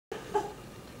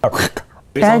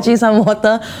Can I drink some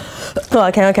water? Oh,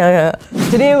 I cannot.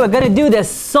 Today we're gonna do the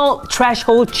salt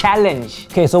threshold challenge.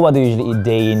 Okay, so what do you usually eat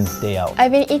day in, day out?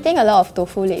 I've been eating a lot of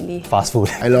tofu lately. Fast food.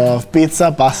 I love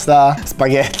pizza, pasta,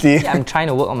 spaghetti. I'm trying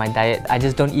to work on my diet. I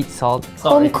just don't eat salt.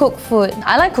 Home cooked food.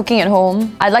 I like cooking at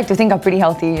home. I like to think I'm pretty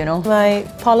healthy, you know. My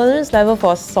tolerance level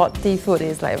for salty food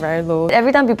is like very low.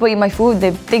 Every time people eat my food,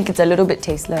 they think it's a little bit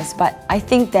tasteless, but I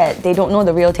think that they don't know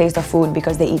the real taste of food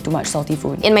because they eat too much salty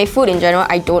food. In my food in general,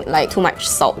 I don't like too much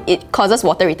salt. It causes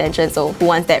water retention, so who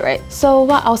wants that, right? So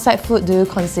what outside food do you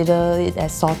consider it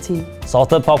as salty?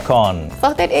 Salted popcorn.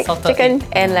 Salted egg, chicken,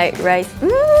 and like rice. You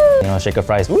know, shaker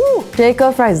fries. Woo!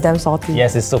 Shaker fries is damn salty.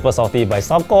 Yes, it's super salty, but it's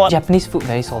not good. Japanese food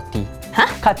very salty. Huh?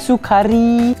 Katsu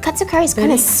curry. Katsu curry is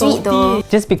kind of sweet though.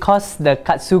 Just because the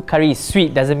katsu curry is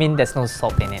sweet doesn't mean there's no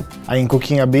salt in it. In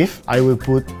cooking a beef, I will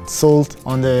put salt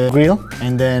on the grill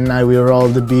and then I will roll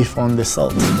the beef on the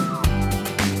salt.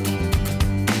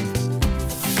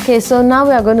 Okay, so now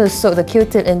we are going to soak the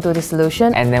Q-tip into the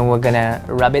solution And then we're gonna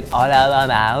rub it all out our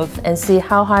mouth. and see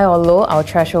how high or low our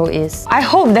threshold is. I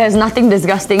hope there's nothing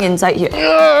disgusting inside here.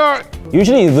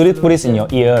 Usually you really put this in your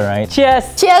ear, right? Cheers!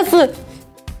 Cheers!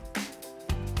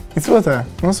 It's water,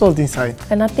 no salt inside.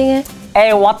 And nothing eh?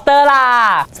 Hey, water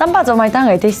lah! Some parts of my tongue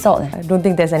I taste salt. I don't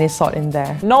think there's any salt in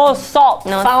there. No salt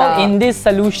No found salt. in this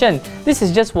solution. This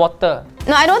is just water.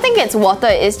 No, I don't think it's water.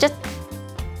 It's just...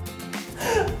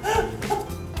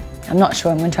 I'm not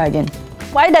sure, I'm gonna try again.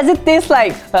 Why does it taste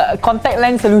like a contact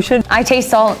lens solution? I taste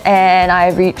salt and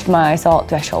I've reached my salt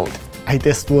threshold. I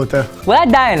taste water. Will I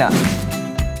die or not?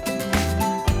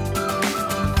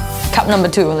 Cup number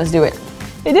 2, let's do it.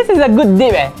 Hey, this is a good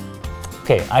dip eh.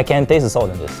 Okay, I can taste the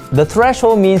salt in this. The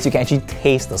threshold means you can actually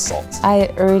taste the salt. I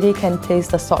already can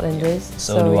taste the salt in this.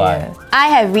 So do I. yeah. I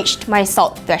have reached my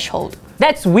salt threshold.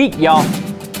 That's weak, y'all.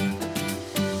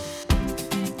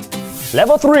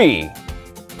 Level 3.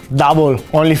 Double,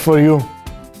 only for you.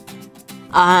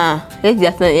 This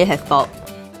definitely has salt.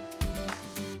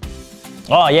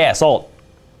 Oh yeah, salt.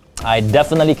 I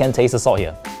definitely can taste the salt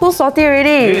here. Too salty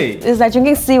already. Really? It's like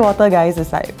drinking seawater, guys.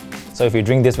 It's like... So if you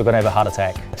drink this, we're gonna have a heart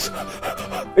attack.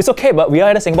 It's okay, but we are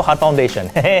at the Singapore Heart Foundation.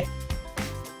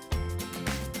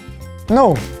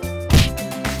 No.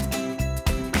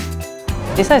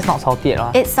 This one is not salty at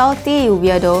all. It's salty, you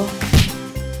weirdo.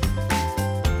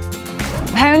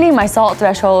 Apparently my salt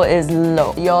threshold is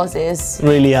low. Yours is...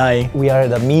 Really high. We are at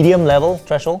the medium level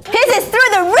threshold. His is through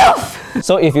the roof!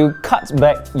 So if you cut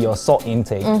back your salt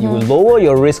intake, you will lower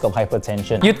your risk of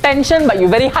hypertension. You tension, but you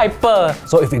very hyper.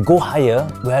 So if you go higher,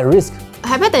 we're at risk.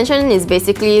 Hypertension is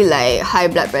basically like high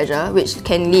blood pressure, which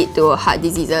can lead to heart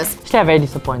diseases. Actually, I'm very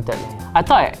disappointed. I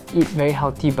thought I eat very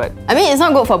healthy, but I mean, it's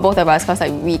not good for both of us because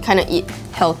like we kind of eat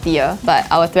healthier, but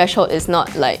our threshold is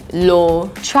not like low.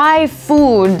 Try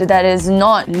food that is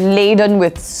not laden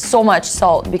with so much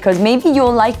salt because maybe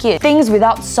you'll like it. Things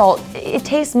without salt, it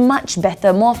tastes much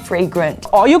better, more fragrant.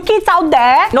 all you kids out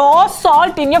there, no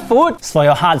salt in your food. It's for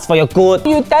your heart, it's for your good.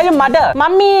 You tell your mother,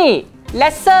 Mommy,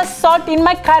 lesser salt in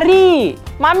my curry.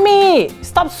 Mommy,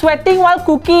 stop sweating while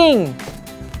cooking.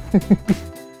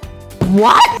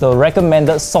 What? The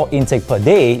recommended salt intake per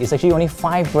day is actually only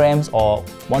 5 grams or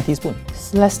 1 teaspoon.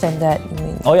 It's less than that, you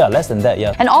mean? Oh yeah, less than that,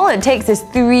 yeah. And all it takes is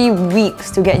 3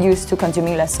 weeks to get used to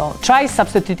consuming less salt. Try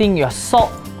substituting your salt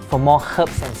for more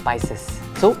herbs and spices.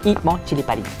 So eat more chili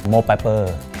padi. More pepper.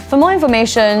 For more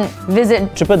information,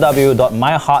 visit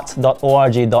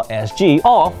www.myheart.org.sg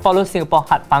Or follow Singapore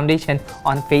Heart Foundation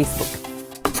on Facebook.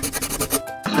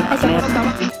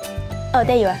 Oh,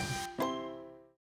 there you are.